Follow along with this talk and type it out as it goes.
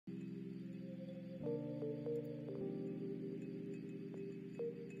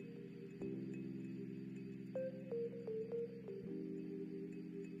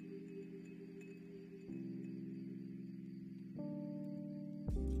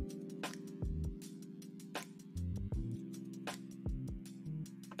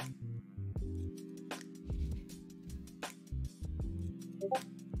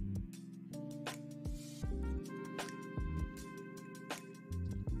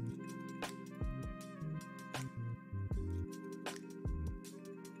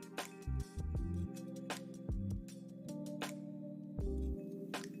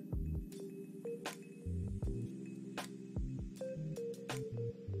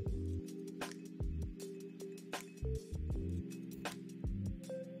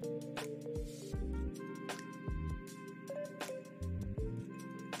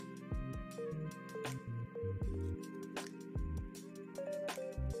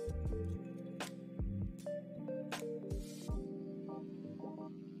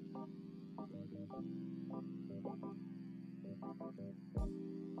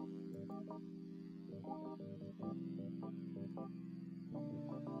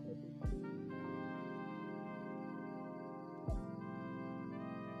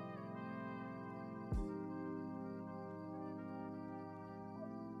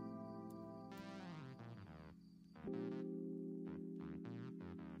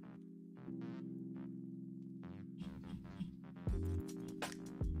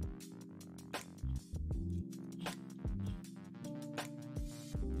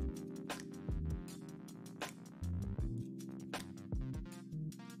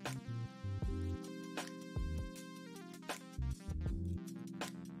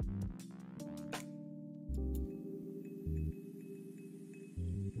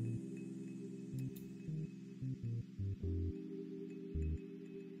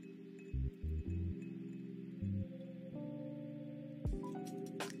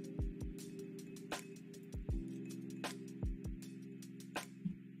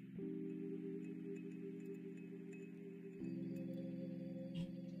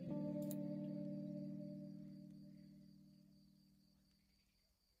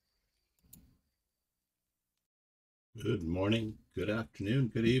Good morning, good afternoon,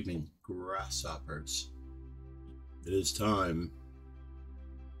 good evening, grasshoppers. It is time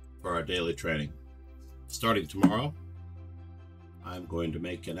for our daily training. Starting tomorrow, I'm going to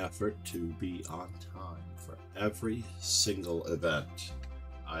make an effort to be on time for every single event.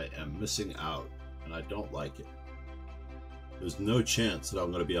 I am missing out, and I don't like it. There's no chance that I'm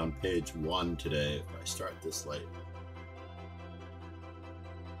going to be on page 1 today if I start this late.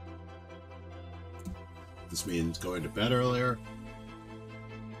 This means going to bed earlier,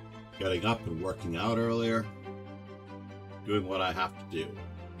 getting up and working out earlier, doing what I have to do.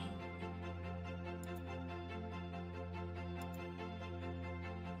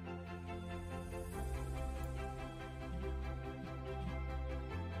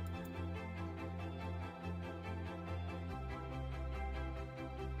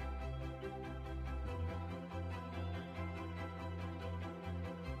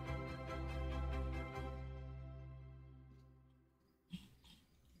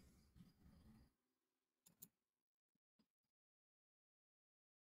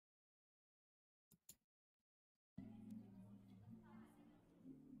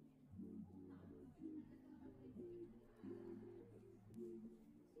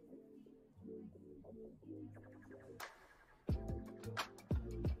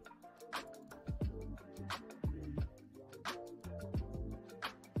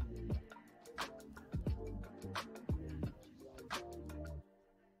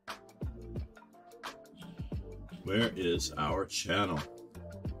 Where is our channel?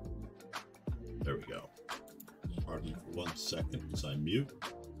 There we go. Pardon me for 1 second as I mute.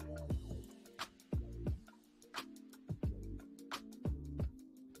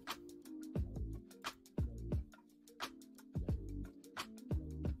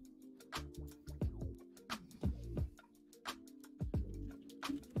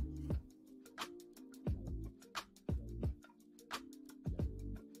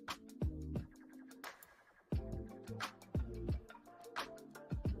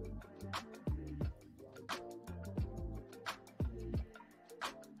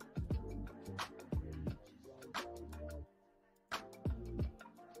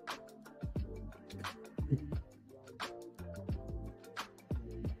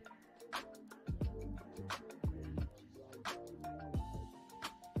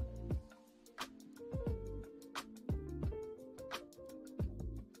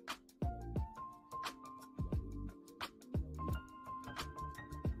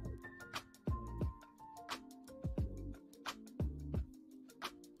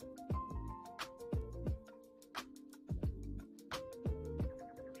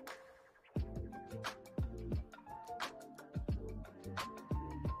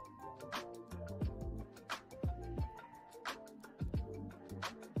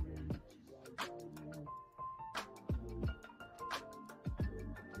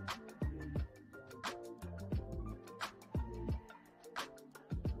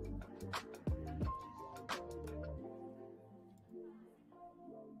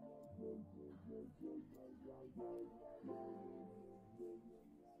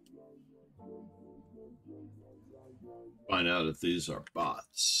 find out if these are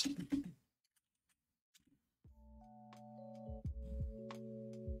bots.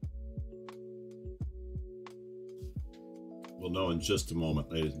 We'll know in just a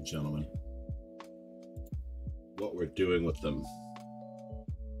moment, ladies and gentlemen, what we're doing with them.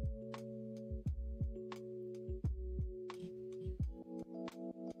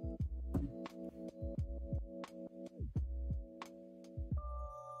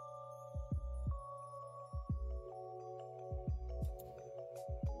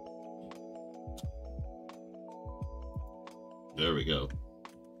 There we go.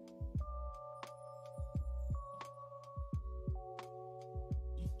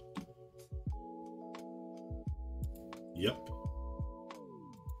 Yep.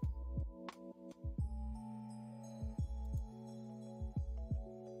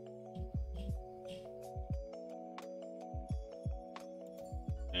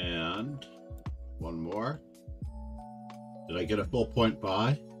 And one more. Did I get a full point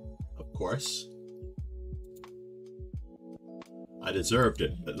buy? Of course. I deserved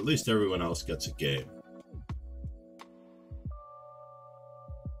it, but at least everyone else gets a game.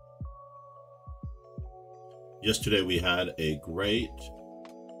 Yesterday we had a great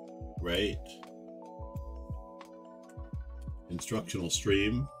instructional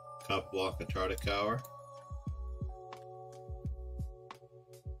stream, Cup Block Antarctic Hour.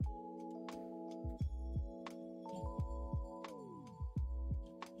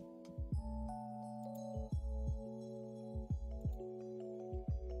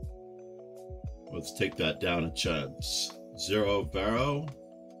 Let's take that down a chance. Zero Vero.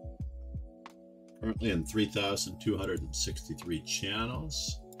 Currently in 3,263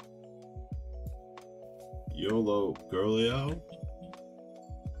 channels. YOLO Girlio.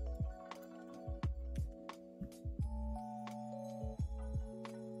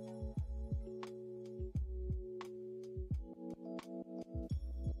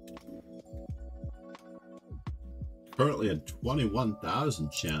 Currently in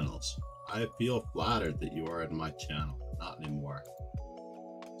 21,000 channels. I feel flattered that you are in my channel. Not anymore.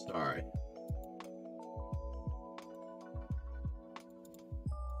 Sorry.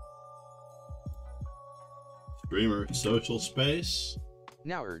 Streamer Social Space.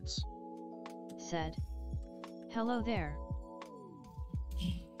 Nowards said, hello there.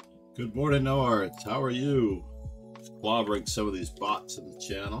 Good morning, Nowards. How are you? Clobbering some of these bots in the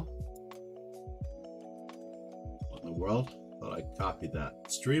channel. What in the world? Thought I'd copy that.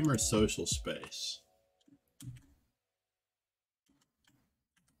 Streamer Social Space.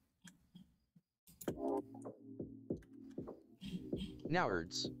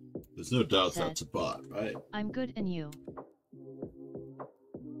 Nowards. There's no doubt that's a bot, right? I'm good, and you?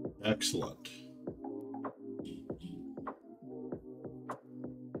 Excellent.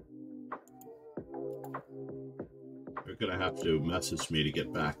 You're gonna have to message me to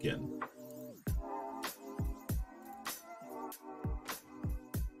get back in.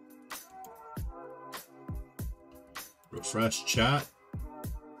 Refresh chat.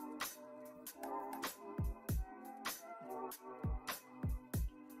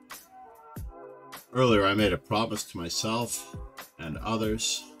 Earlier, I made a promise to myself and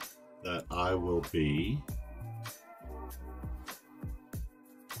others that I will be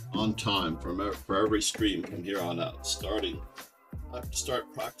on time for every stream from here on out. Starting, I have to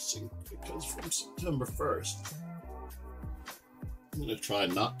start practicing because from September 1st, I'm going to try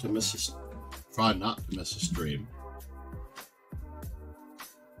not to miss a stream.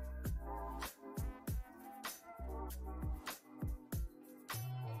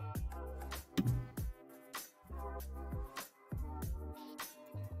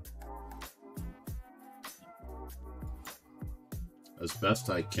 As best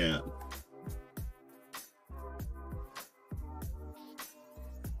I can.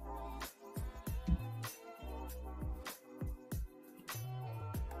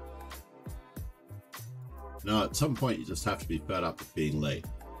 No, at some point you just have to be fed up with being late.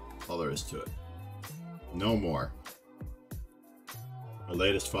 That's all there is to it. No more. Our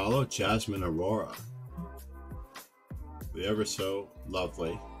latest follow, Jasmine Aurora. The ever so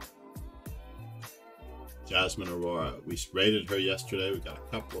lovely Jasmine Aurora. We rated her yesterday. We got a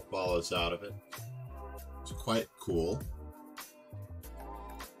couple of follows out of it. It's quite cool.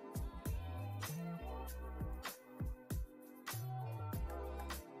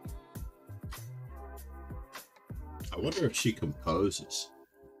 I wonder if she composes,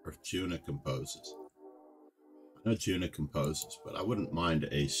 or if Juna composes. I know Juna composes, but I wouldn't mind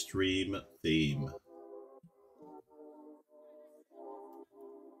a stream theme.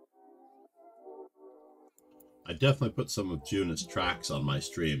 I definitely put some of Juna's tracks on my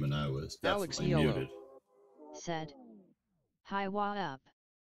stream, and I was definitely muted. Said, Hi, wa up,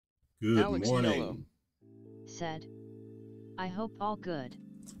 Good Alex Yellow morning. said. I hope all good.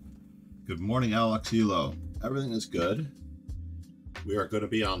 Good morning, Alex Elo. Everything is good. We are going to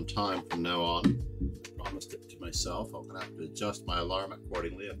be on time from now on. Promised it to myself. I'm going to have to adjust my alarm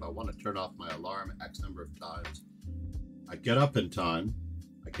accordingly. If I want to turn off my alarm X number of times, I get up in time.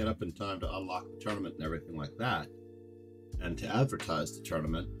 I get up in time to unlock the tournament and everything like that, and to advertise the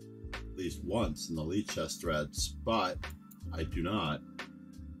tournament at least once in the lead chess threads, but I do not,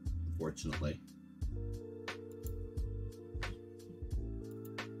 unfortunately.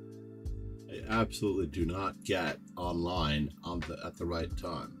 I absolutely do not get online at the right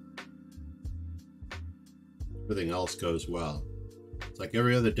time. Everything else goes well. It's like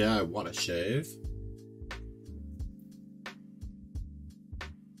every other day I want to shave.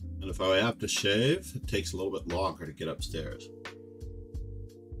 And if I have to shave, it takes a little bit longer to get upstairs.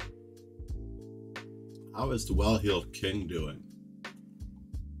 How is the well-heeled king doing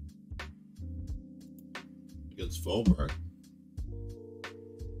against Volberg?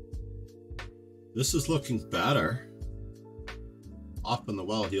 This is looking better. Often the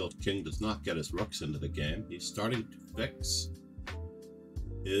well-heeled king does not get his rooks into the game. He's starting to fix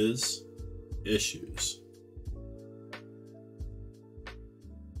his issues.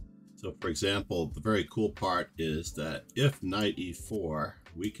 So, for example, the very cool part is that if knight e4,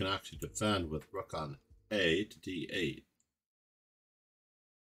 we can actually defend with rook on a to d8.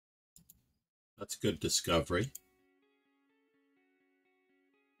 That's good discovery.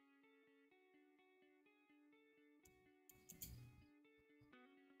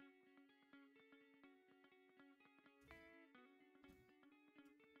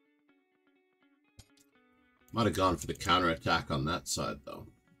 Might have gone for the counterattack on that side, though.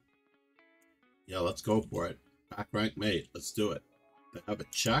 Yeah, let's go for it. Back rank mate. Let's do it. They have a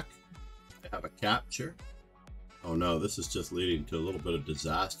check. They have a capture. Oh no, this is just leading to a little bit of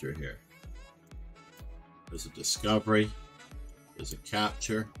disaster here. There's a discovery. There's a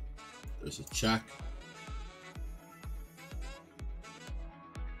capture. There's a check.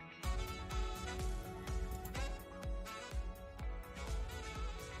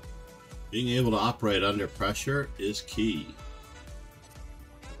 Being able to operate under pressure is key.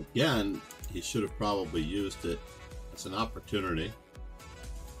 Again, he should have probably used it as an opportunity.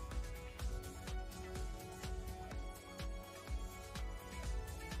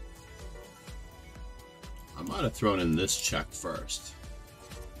 I might have thrown in this check first.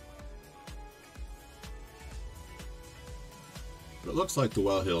 But it looks like the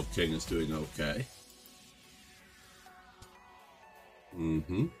well-heeled king is doing okay.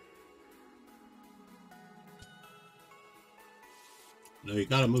 No, you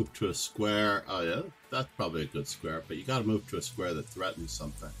gotta move to a square. Oh yeah, that's probably a good square, but you gotta move to a square that threatens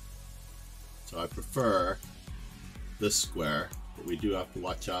something. So I prefer this square, but we do have to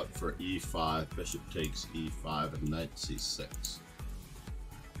watch out for e5, bishop takes e5, and knight c6.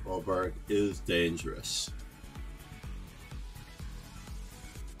 Volberg is dangerous.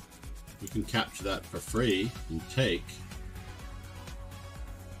 We can capture that for free and take.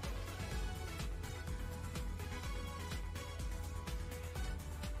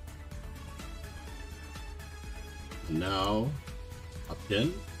 Now, a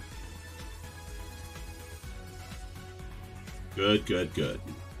pin. Good, good, good.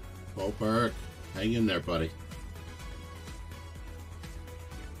 Volberg, hang in there, buddy.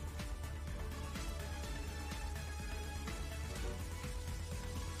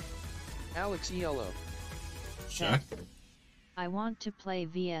 Alex Yellow. Check. I want to play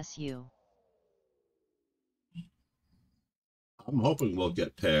VSU. I'm hoping we'll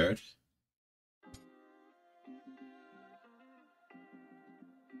get paired.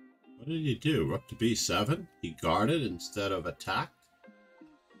 What did he do? Rook to b7? He guarded instead of attacked?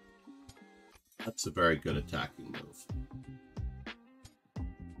 That's a very good attacking move.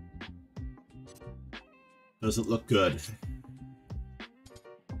 Doesn't look good.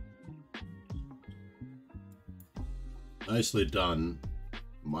 Nicely done,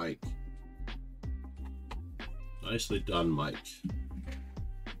 Mike. Nicely done, Mike.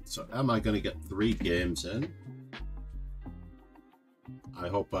 So am I going to get 3 games in? I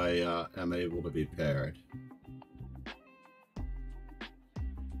hope I am able to be paired.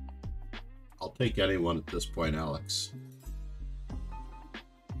 I'll take anyone at this point, Alex.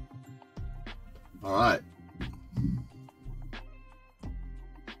 All right.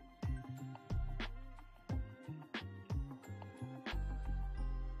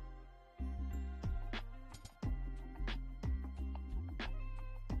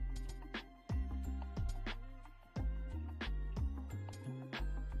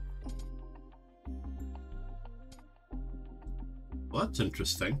 Well, that's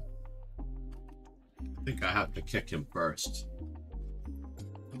interesting. I think I have to kick him first,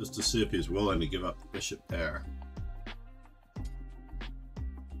 just to see if he's willing to give up the bishop pair.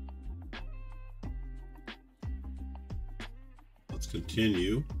 Let's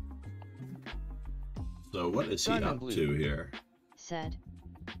continue. So what is he up to here? Said.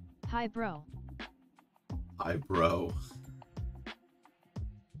 Hi, bro. Hi, bro.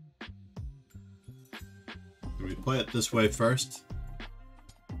 Can we play it this way first?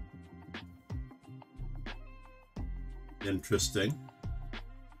 Interesting.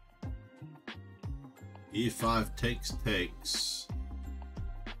 E5 takes.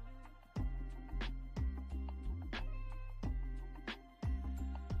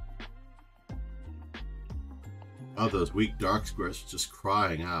 Oh, those weak dark squares are just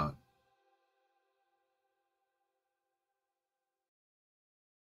crying out.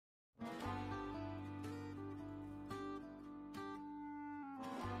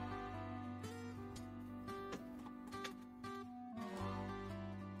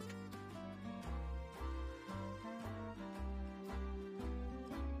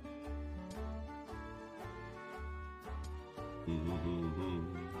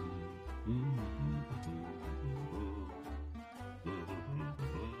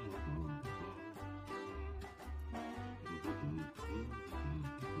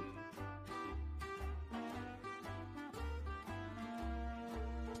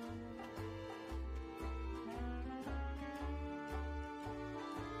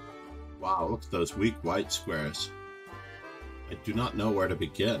 Wow, look at those weak white squares. I do not know where to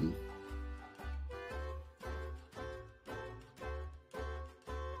begin.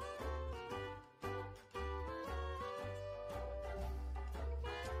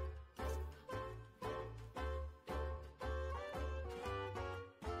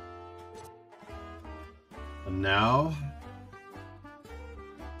 And now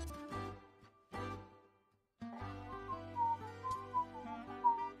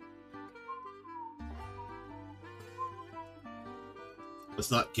let's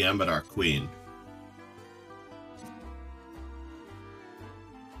not gambit our queen.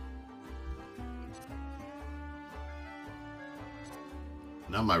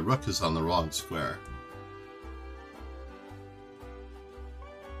 Now my rook is on the wrong square.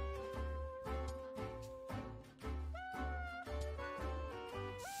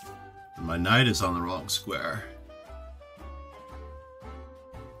 And my knight is on the wrong square.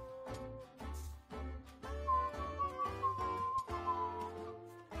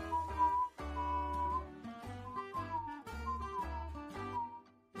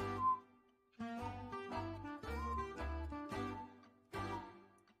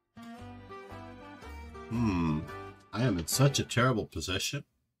 I am in such a terrible position.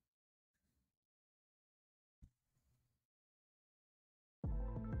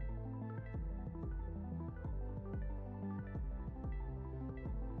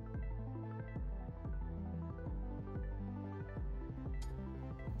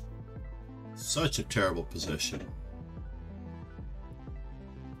 Such a terrible position.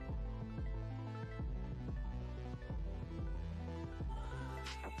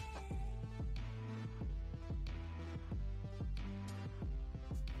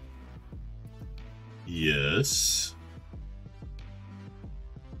 Yes.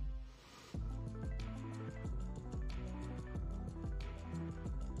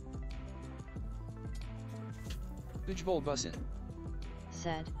 Ujbol Busin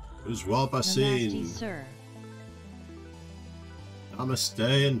said. Ujbol Busin. Namaste, sir.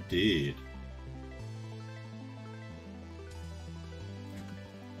 Namaste indeed.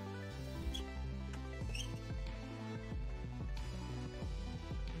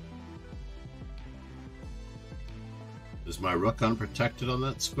 Is my rook unprotected on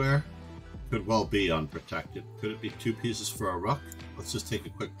that square? Could well be unprotected. Could it be two pieces for a rook? Let's just take a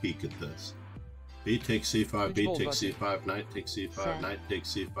quick peek at this. B takes c5, B takes c5, knight takes c5, knight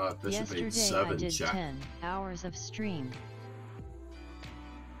takes c5, bishop Yesterday h7, I did check. 10 hours of stream.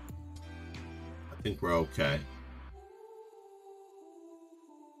 I think we're okay.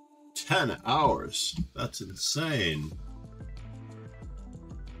 10 hours? That's insane.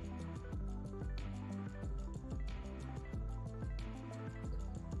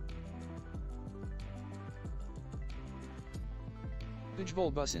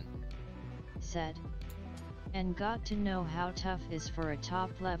 Ujbol Busin said. And got to know how tough is for a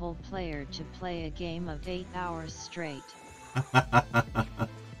top-level player to play a game of 8 hours straight.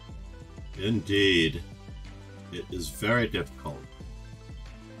 Indeed. It is very difficult.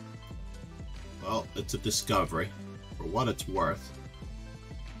 Well, it's a discovery, for what it's worth.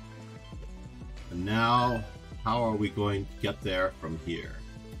 And now, how are we going to get there from here?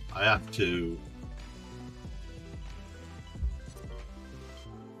 I have to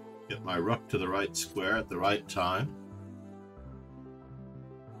get my rook to the right square at the right time.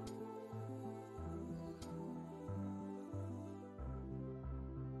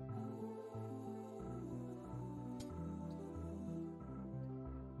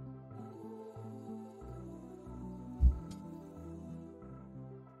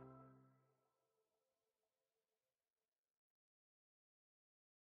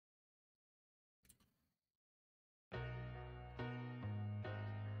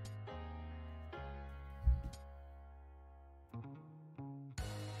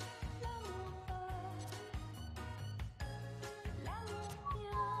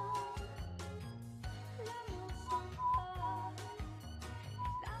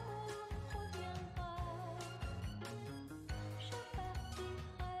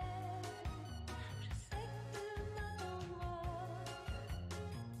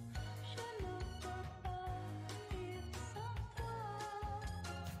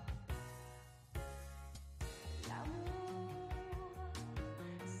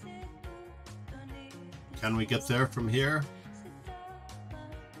 Can we get there from here?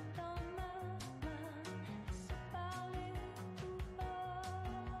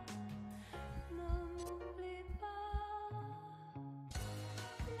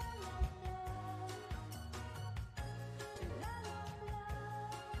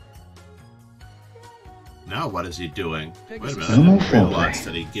 Now what is he doing? Wait a minute, I didn't realize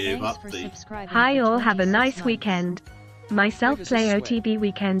that he gave up the... Hi all, have a nice weekend. Myself play OTB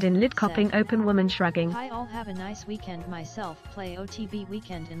weekend in Lidköping Open woman shrugging. Hi all, have a nice weekend. Myself play OTB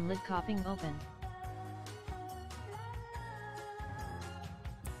weekend in Lidköping Open.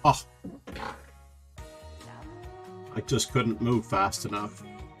 Oh. I just couldn't move fast enough.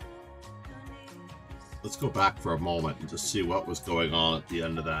 Let's go back for a moment and just see what was going on at the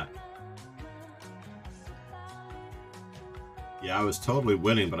end of that. Yeah, I was totally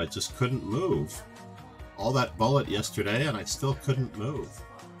winning, but I just couldn't move. All that bullet yesterday, and I still couldn't move.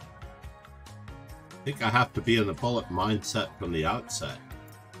 I think I have to be in the bullet mindset from the outset.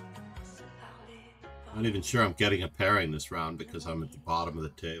 Not even sure I'm getting a pairing this round because I'm at the bottom of the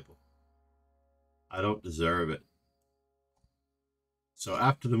table. I don't deserve it. So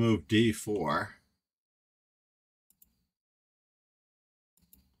after the move d4,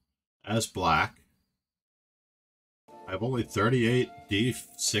 as black, I have only 38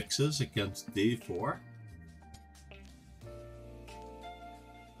 d6s against d4.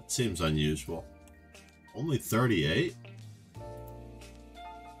 That seems unusual. Only 38?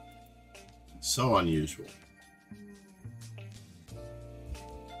 So unusual.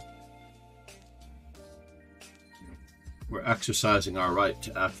 We're exercising our right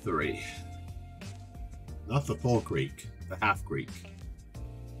to f3. Not the full Greek, the half Greek.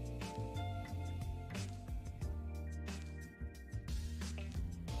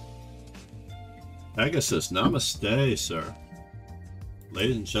 Pegasus, namaste, sir.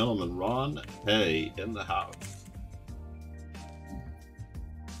 Ladies and gentlemen, Ron Hay in the house.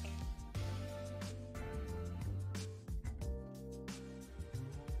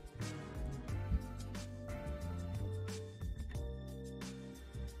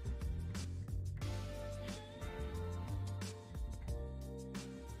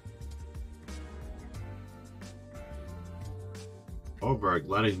 Oberg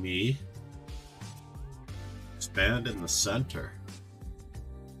letting me expand in the center.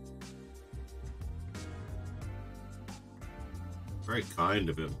 Very kind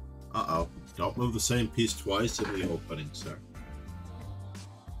of him. Uh-oh. Don't move the same piece twice in the opening, sir.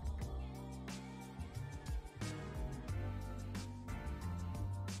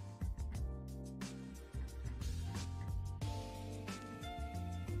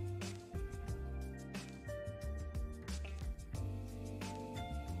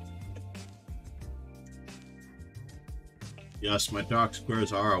 Yes, my dark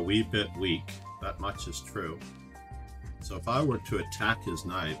squares are a wee bit weak. That much is true. So if I were to attack his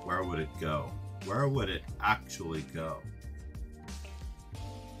knight, where would it go? Where would it actually go?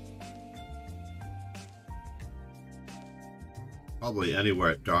 Probably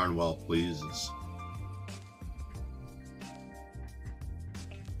anywhere it darn well pleases.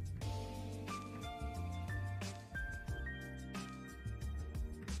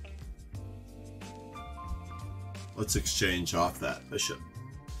 Let's exchange off that bishop.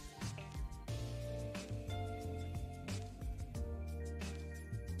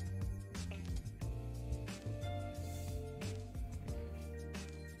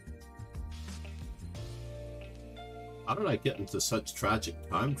 How did I get into such tragic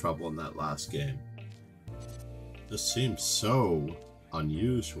time trouble in that last game? This seems so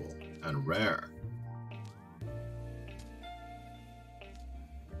unusual and rare.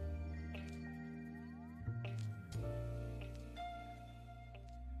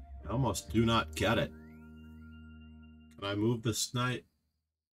 I almost do not get it. Can I move this knight?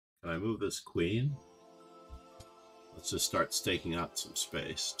 Can I move this queen? Let's just start staking out some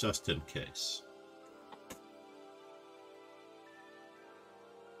space, just in case.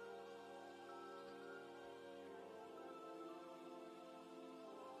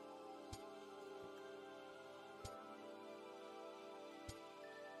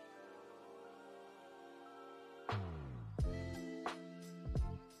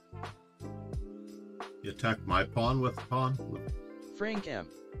 You attack my pawn with a pawn? Frank M.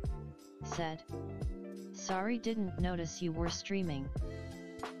 Said. Sorry, didn't notice you were streaming.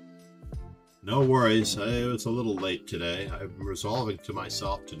 No worries, I was a little late today. I'm resolving to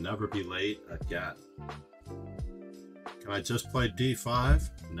myself to never be late again. Can I just play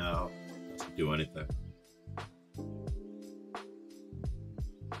d5? No, doesn't do anything.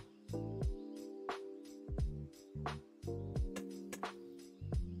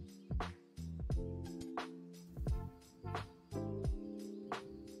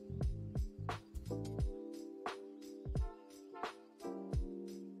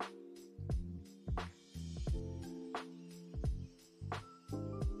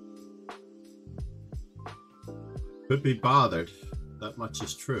 Could be bothered. That much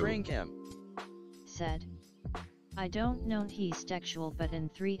is true. Frank M. Said. I don't know he's textual but in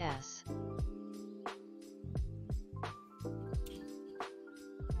 3S.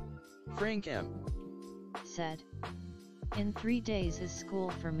 Frank M. Said. In 3 days is school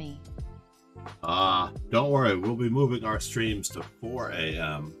for me. Don't worry, we'll be moving our streams to 4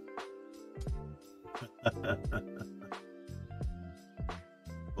 a.m.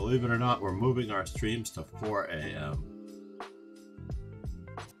 Believe it or not, we're moving our streams to 4 a.m.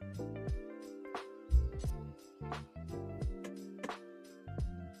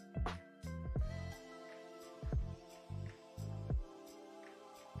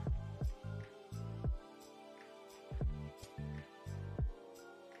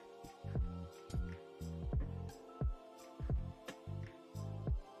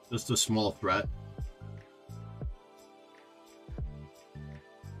 Just a small threat.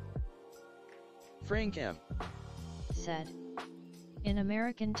 Frank M. Said. In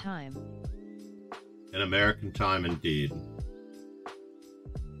American time. In American time, indeed.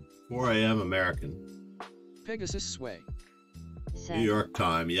 4 a.m. American. Pegasus Sway. Said. New York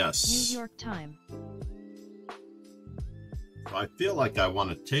time, yes. New York time. So I feel like I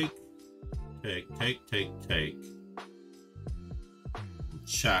want to take.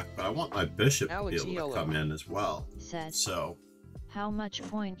 Check, but I want my bishop to be able to come in as well. Said. So. How much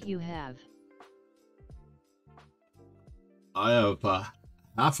point you have? I have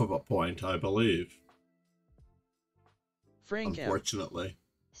half of a point, I believe. Frank M. Unfortunately.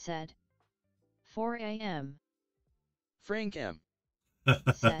 Said. 4 a.m. Frank M.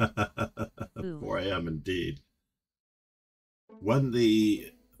 Said. 4 a.m. indeed. When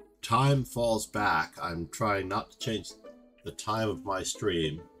the time falls back, I'm trying not to change the time of my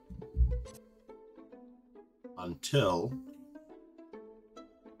stream until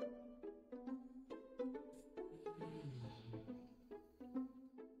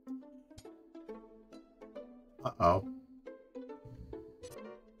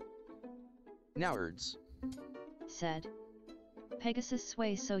Nowards. Said. Pegasus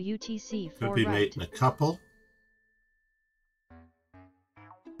Sway so UTC 4 could be right. mate in a couple.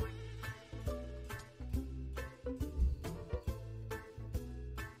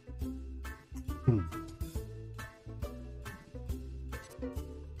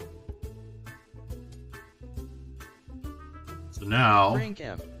 So now, Frank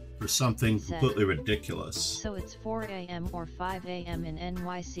M. for something Said. completely ridiculous. So it's 4 a.m. or 5 a.m. in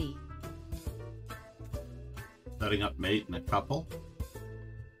NYC. Setting up mate in a couple.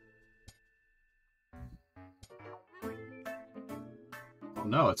 Oh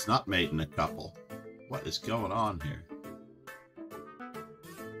no, it's not mate in a couple. What is going on here?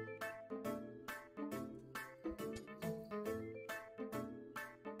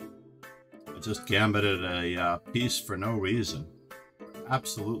 I just gambited a piece for no reason. For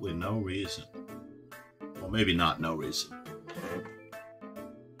absolutely no reason. Well, maybe not no reason.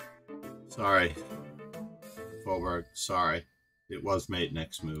 Sorry. Forward, sorry. It was mate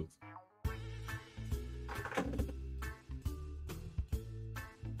next move.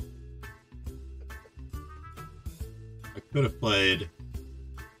 I could have played.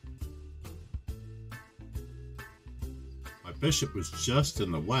 My bishop was just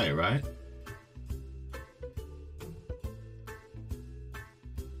in the way, right?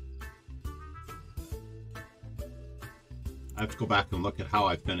 I have to go back and look at how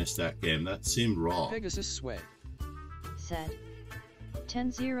I finished that game. That seemed wrong. Pegasus sway. Said.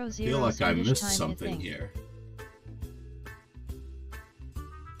 10:00. I feel like I missed time something here.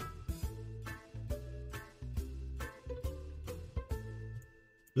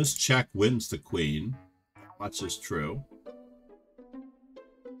 This check wins the queen. Much is true.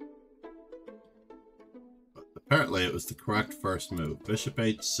 But apparently it was the correct first move. Bishop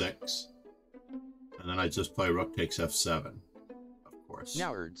h6. And then I just play rook takes f7. Of course.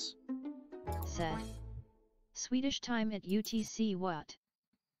 Nowards. Said. Swedish time at UTC what?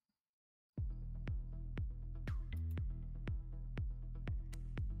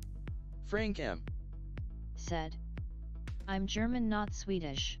 Frank M. Said. I'm German, not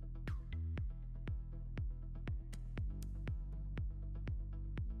Swedish.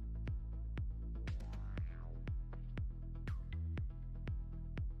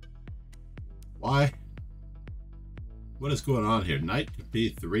 Why? What is going on here? Knight to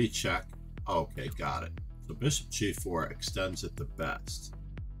b3 check. Okay, got it. So bishop g4 extends it the best.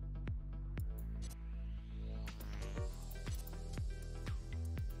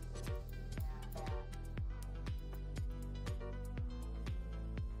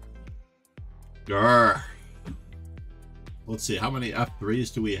 Grr. Let's see, how many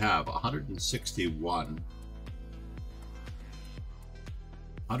f3s do we have? 161.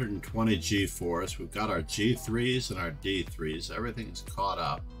 120 g4s. We've got our g3s and our d3s. Everything's caught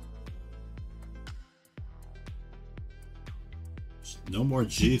up. No more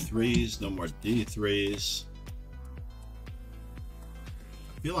g3s, no more d3s.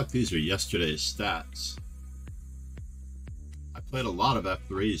 I feel like these are yesterday's stats. I played a lot of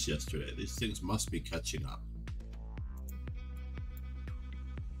f3s yesterday. These things must be catching up.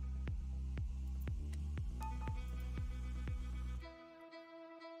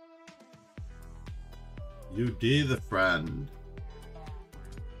 UD the friend.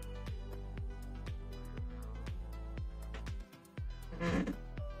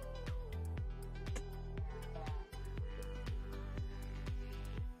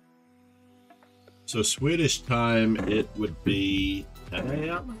 So Swedish time, it would be 10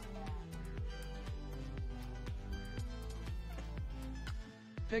 a.m.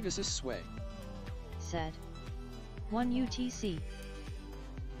 Pegasus sway. Said. 1 UTC.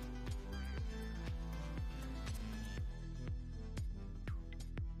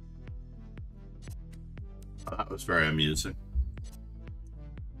 That was very amusing.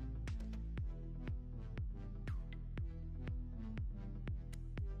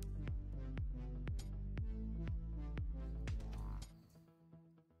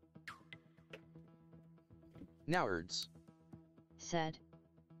 Nowards. Said.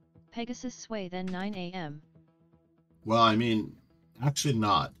 Pegasus sway then 9 a.m. Well, I mean, actually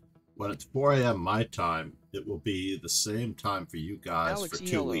not. When it's 4 a.m. my time, it will be the same time for you guys Alex for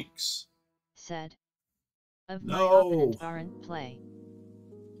 2 Yellow. weeks. Said. Of No. my opponent aren't play.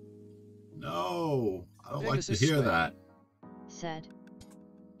 No, I don't like to Pegasus hear sway. that. Said.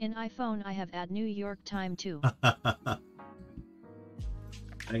 In iPhone I have add New York time too.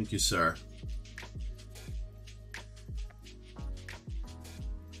 Thank you, sir.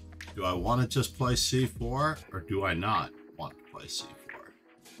 Do I want to just play c4 or do I not want to play c4?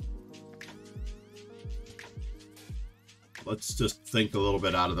 Let's just think a little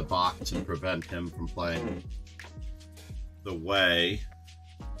bit out of the box and prevent him from playing the way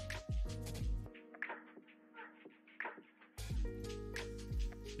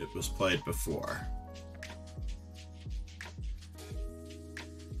it was played before.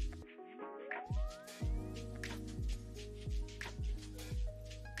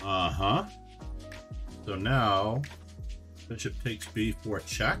 Uh-huh. So now, bishop takes b4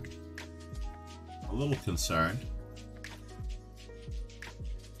 check. A little concerned.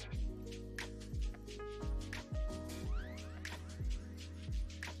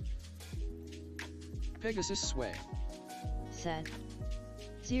 Pegasus sway. Said.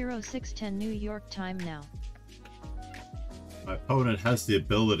 0610 New York time now. My opponent has the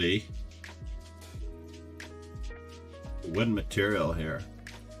ability to win material here.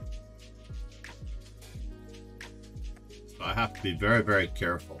 So I have to be very, very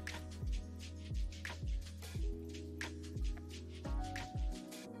careful.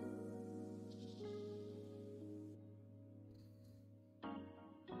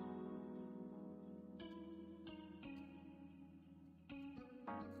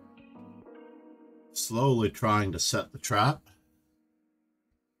 Slowly trying to set the trap.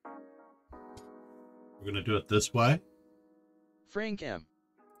 We're going to do it this way. Frank M.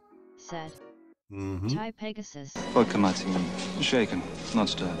 Said. Mm-hmm. Thai Pegasus. Vodka martini. Shaken, not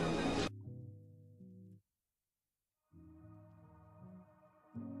stirred.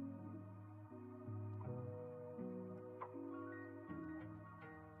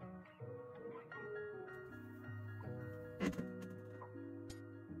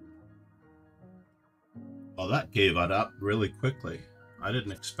 Well, that gave it up really quickly. I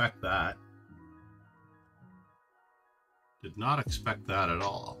didn't expect that. Did not expect that at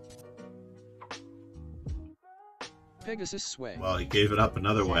all. Pegasus sway. Well, he gave it up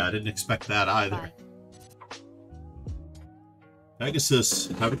another way. I didn't expect that either. Bye.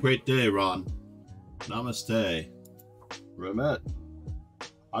 Pegasus, have a great day, Ron. Namaste. Remet.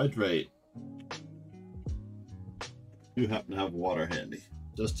 Hydrate. You happen to have water handy,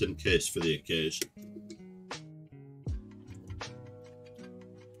 just in case for the occasion.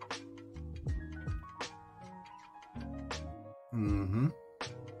 Mm-hmm.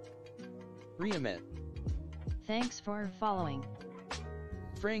 Riamet. Thanks for following.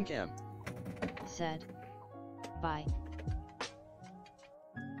 Frank M. Said. Bye.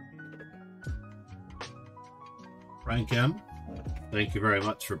 Frank M., thank you very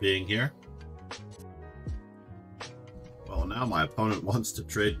much for being here. Well, now my opponent wants to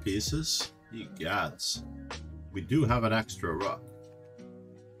trade pieces. Ye gads. We do have an extra rook.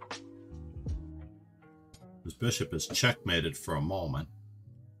 His bishop is checkmated for a moment.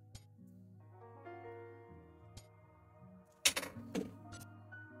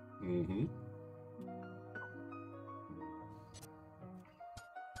 Mm-hmm.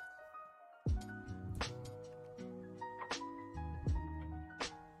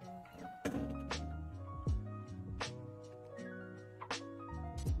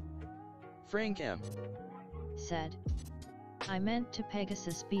 Frank M. Said. I meant to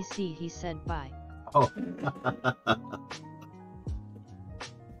Pegasus BC, he said bye. Oh.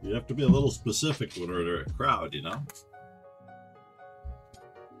 You have to be a little specific when we're in a crowd, you know?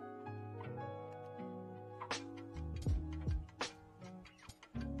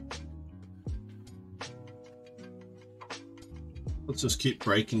 Let's just keep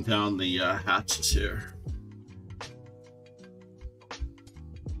breaking down the hatches here.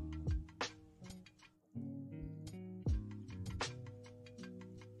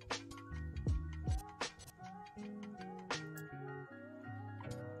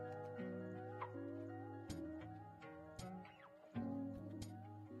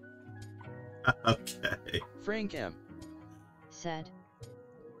 Okay. Frank M. Said.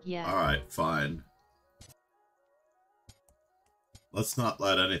 Yeah. Alright, fine. Let's not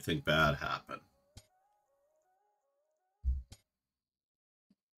let anything bad happen.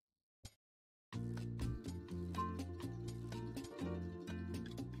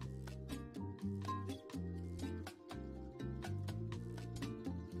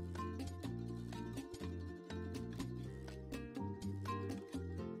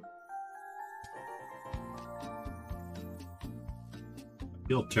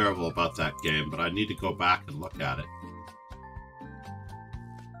 I feel terrible about that game, but I need to go back and look at it.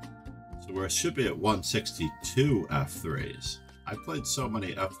 So we should be at 162 F3s. I played so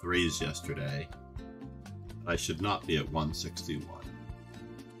many F3s yesterday that I should not be at 161.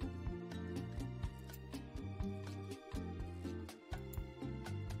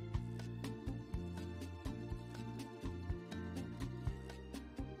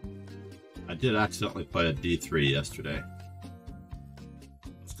 I did accidentally play a D3 yesterday.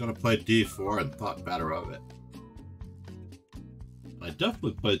 Going to play D4 and thought better of it. I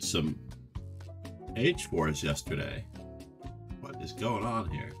definitely played some H4s yesterday. What is going on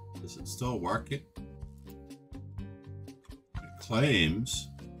here? Is it still working? It claims.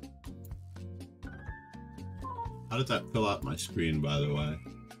 How did that fill out my screen, by the way?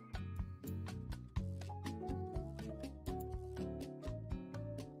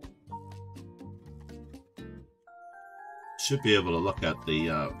 Should be able to look at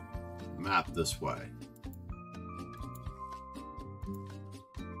the map this way.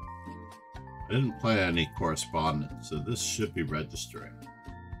 I didn't play any correspondence, so this should be registering.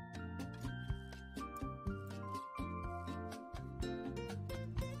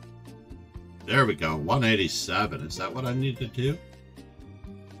 There we go, 187. Is that what I need to do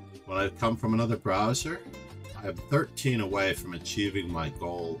when I come from another browser? I am 13 away from achieving my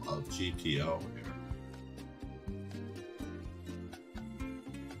goal of GTO here.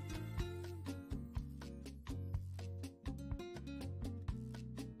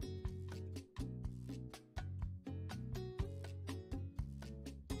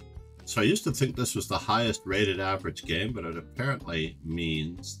 So I used to think this was the highest rated average game, but it apparently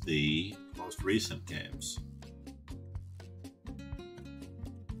means the most recent games.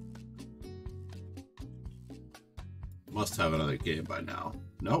 Must have another game by now.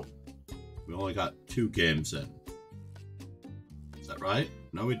 Nope. We only got 2 games in. Is that right?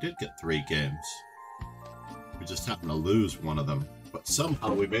 No, we did get 3 games. We just happened to lose one of them. But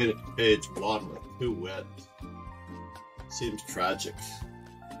somehow we made it to page 1 with 2 wins. Seems tragic.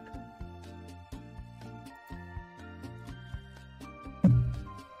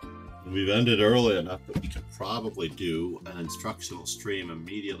 We've ended early enough that we could probably do an instructional stream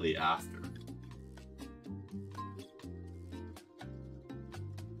immediately after.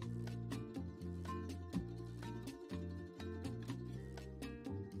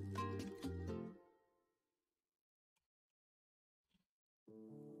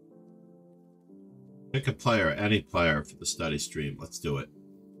 Pick a player, any player, for the study stream. Let's do it.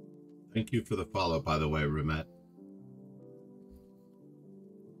 Thank you for the follow, by the way, Rumet.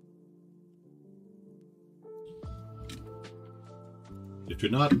 If you're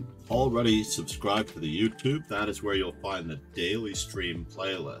not already subscribed to the YouTube, that is where you'll find the daily stream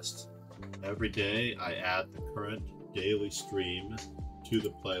playlist. Every day I add the current daily stream to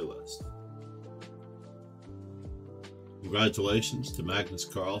the playlist. Congratulations to Magnus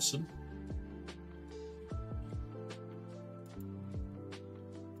Carlsen.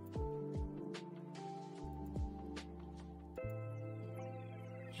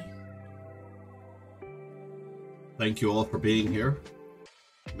 Thank you all for being here.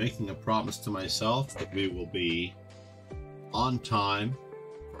 Making a promise to myself that we will be on time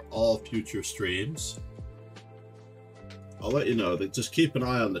for all future streams. I'll let you know that just keep an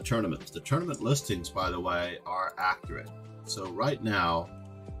eye on the tournaments. The tournament listings, by the way, are accurate. So right now,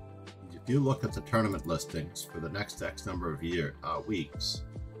 if you look at the tournament listings for the next X number of weeks,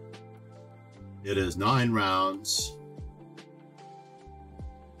 it is 9 rounds,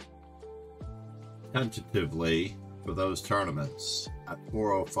 tentatively, for those tournaments at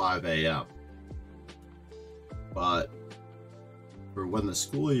 4:05 a.m. But for when the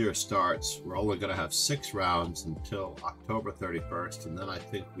school year starts, we're only going to have 6 rounds until October 31st, and then I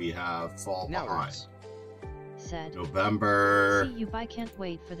think we have fall behind. Said. November. See you. I can't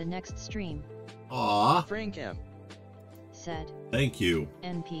wait for the next stream. Aw. Frank M. Said. Thank you.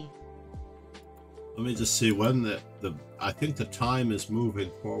 NP. Let me just see when I think the time is moving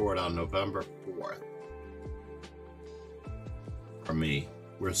forward on November 4th. For me,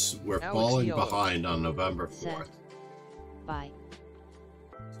 we're falling behind on November 4th. Bye.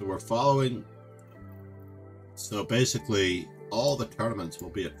 So we're following. So basically, all the tournaments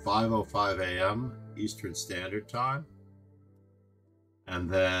will be at 5:05 a.m. Eastern Standard Time, and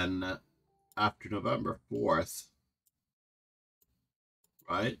then after November 4th,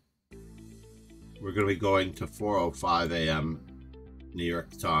 right? We're going to be going to 4:05 a.m. New York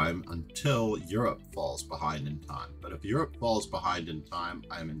time until Europe falls behind in time. But if Europe falls behind in time,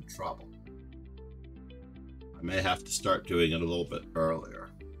 I'm in trouble. I may have to start doing it a little bit earlier.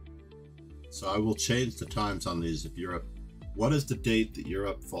 So I will change the times on these if Europe... What is the date that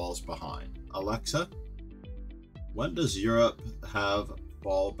Europe falls behind? Alexa, when does Europe have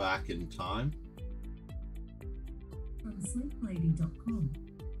fall back in time? From sleeplady.com.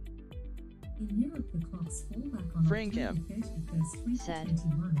 In Europe, the clocks fall back on Frank October M. 31st, Said.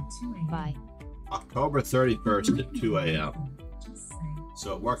 2021 at 2 a.m. Bye. October 31st at 2 a.m.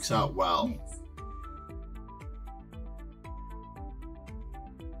 So it works out well.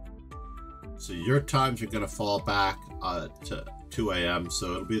 So your times are going to fall back to 2 a.m.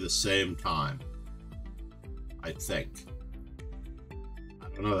 So it'll be the same time, I think. I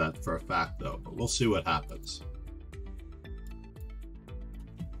don't know that for a fact though, but we'll see what happens.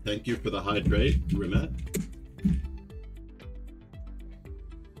 Thank you for the hydrate, Rimet.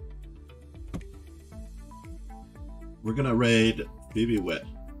 We're going to raid Phoebe Witt,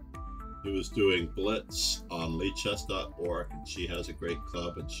 who is doing Blitz on leechess.org, and she has a great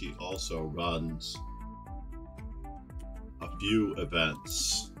club, and she also runs a few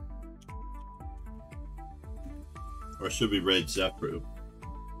events. Or should we raid Zephyr?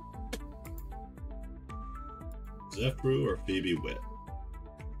 Zephyr or Phoebe Witt?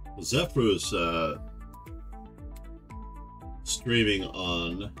 Well, Zephyr is streaming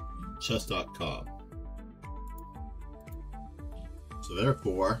on chess.com. So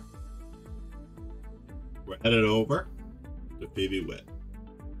therefore, we're headed over to Phoebe Witt.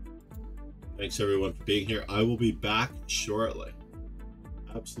 Thanks everyone for being here. I will be back shortly.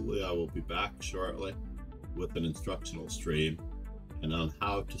 Absolutely, I will be back shortly with an instructional stream and on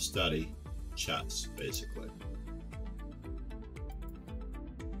how to study chess, basically.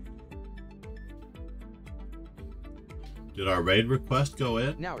 Did our raid request go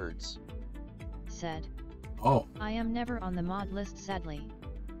in? Now Erds. Said. Oh. I am never on the mod list, sadly.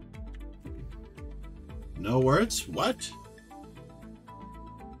 No words? What?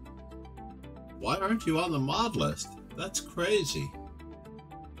 Why aren't you on the mod list? That's crazy.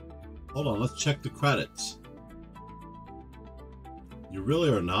 Hold on, let's check the credits. You really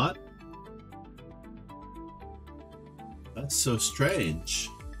are not? That's so strange.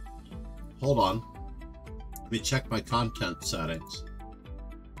 Hold on. Let me check my content settings.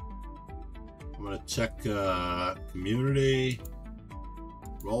 I'm gonna check community,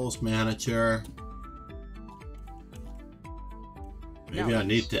 roles manager. Maybe I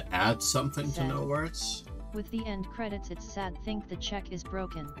need to add something to no words. With the end credits, it's sad. Think the check is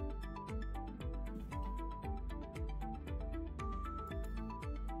broken.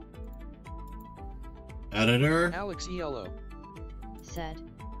 Editor. Alex Yellow Said.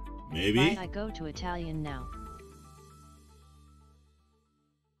 Maybe. I go to Italian now.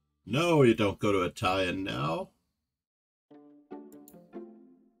 No, you don't go to Italian now.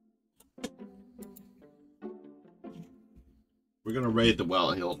 We're gonna raid the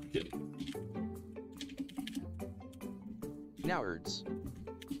well-heeled kitty. Nowards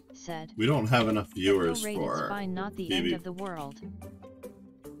Said. We don't have enough viewers Rate for it's fine, not the BB. end of the world.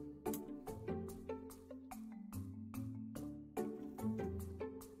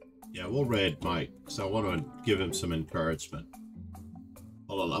 Yeah, we'll raid Mike, because I want to give him some encouragement.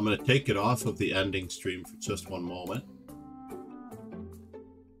 Hold on, I'm going to take it off of the ending stream for just one moment.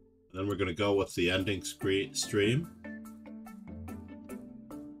 And then we're going to go with the ending stream.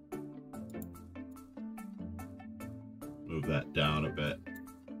 Move that down a bit.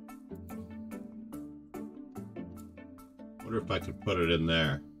 Wonder if I could put it in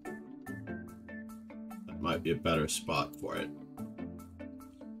there. That might be a better spot for it.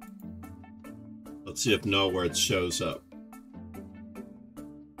 Let's see if no words shows up.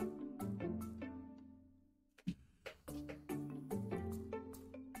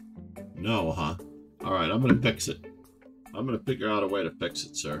 No, huh? Alright, I'm gonna fix it. I'm gonna figure out a way to fix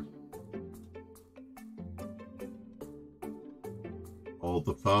it, sir. Hold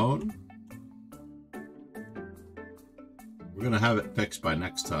the phone. We're gonna have it fixed by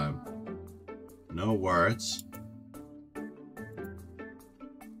next time. No words.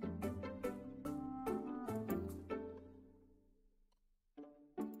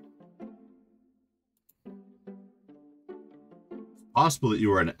 Possible that you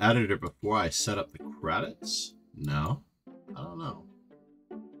were an editor before I set up the credits? No, I don't know.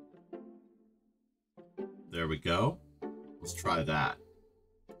 There we go. Let's try that.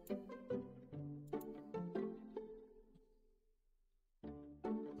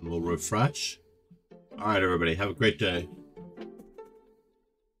 And we'll refresh. All right, everybody, have a great day.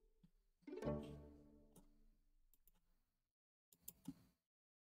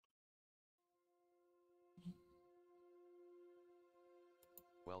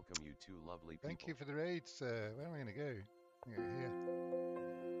 Welcome, you two lovely people. Thank you for the raids. Where am I going to go? I'm going to go here.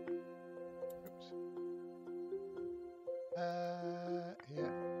 Oops.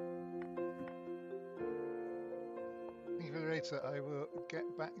 Here. Thank you for the raids, sir. I will get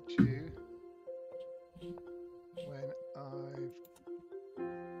back to you when I've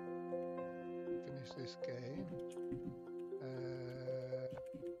finished this game.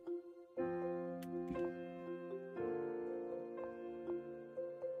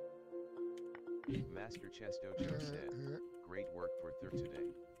 Master Chess Dojo said, great work for third today.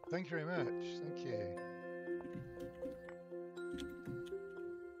 Thank you very much. Thank you.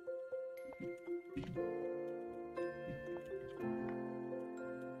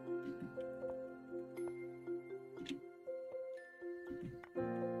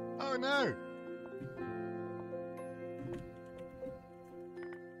 Oh no!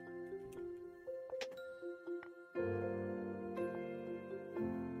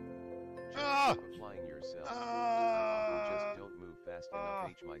 Ah! Applying yourself. Ah! Just don't move fast enough.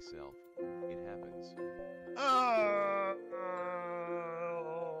 H myself. It happens. Ah!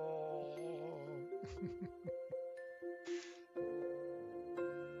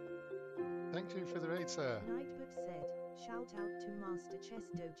 Thank you for the raid, sir. Nightbook said, shout out to Master Chess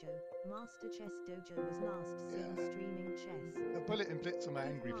Dojo. Master Chess Dojo was last seen streaming chess. The bullet and blitz are my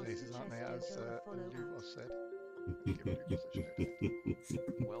Give angry Master places, aren't they? Chess As Dojo a follow Lucas out. said. Give Lucas a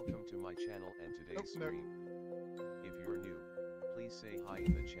shout. Welcome to my channel and today's Oh, no. stream. If you're new, please say hi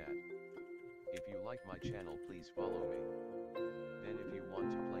in the chat. If you like my channel, please follow me. Then if you want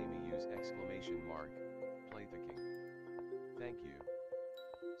to play me, use exclamation mark, play the king. Thank you.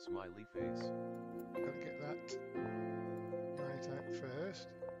 Smiley face. Gotta get that right out first.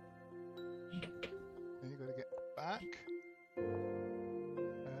 Then you've got to get back. Then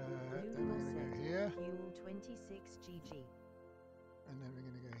we're Lumo going to said, go here. Fuel 26 GG. And then we're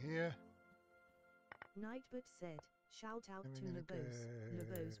going to go here. Nightbook said, shout out Then to we're gonna Lebos.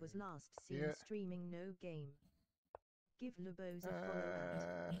 Lebos was last seen here. streaming no game. Give Lebos a follow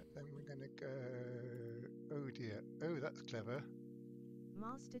out. Then we're going to go... Oh dear. Oh, that's clever.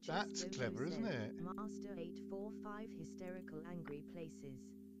 Master Chess That's Dojo clever, isn't said, it? Master 845 hysterical angry places.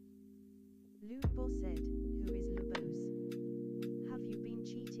 Lubo said, who is Lebos? Have you been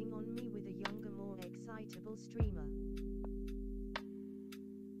cheating on me with a younger Excitable streamer.